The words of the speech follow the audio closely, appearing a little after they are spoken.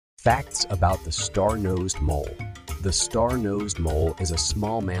Facts about the star-nosed mole. The star-nosed mole is a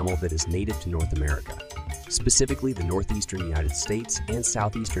small mammal that is native to North America, specifically the northeastern United States and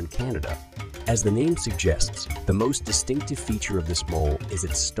southeastern Canada. As the name suggests, the most distinctive feature of this mole is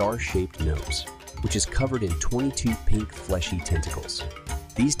its star-shaped nose, which is covered in 22 pink fleshy tentacles.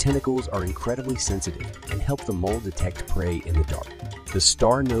 These tentacles are incredibly sensitive and help the mole detect prey in the dark. The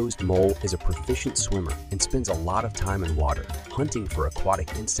star-nosed mole is a proficient swimmer and spends a lot of time in water, hunting for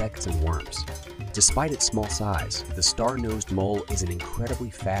aquatic insects and worms. Despite its small size, the star-nosed mole is an incredibly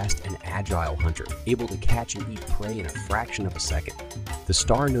fast and agile hunter, able to catch and eat prey in a fraction of a second. The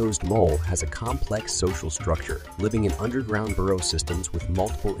star-nosed mole has a complex social structure, living in underground burrow systems with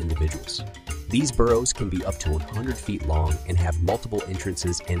multiple individuals. These burrows can be up to 100 feet long and have multiple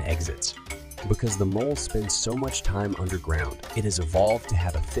entrances and exits. Because the mole spends so much time underground, it has evolved to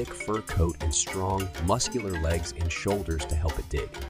have a thick fur coat and strong, muscular legs and shoulders to help it dig.